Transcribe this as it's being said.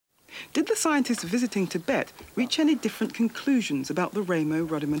Did the scientists visiting Tibet reach any different conclusions about the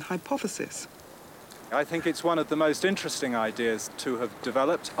Raymo-Ruddiman hypothesis? I think it's one of the most interesting ideas to have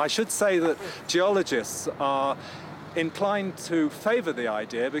developed. I should say that geologists are inclined to favour the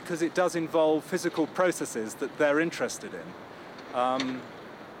idea because it does involve physical processes that they're interested in.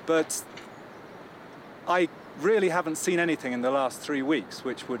 But I really haven't seen anything in the last 3 weeks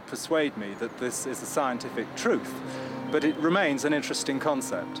which would persuade me that this is a scientific truth, but it remains an interesting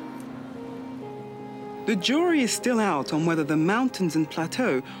concept. The jury is still out on whether the mountains and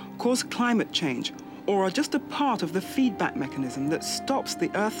plateau cause climate change or are just a part of the feedback mechanism that stops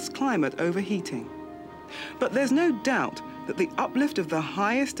the Earth's climate overheating. But there's no doubt that the uplift of the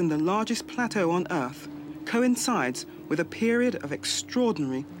highest and the largest plateau on Earth coincides with a period of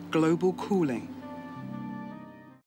extraordinary global cooling.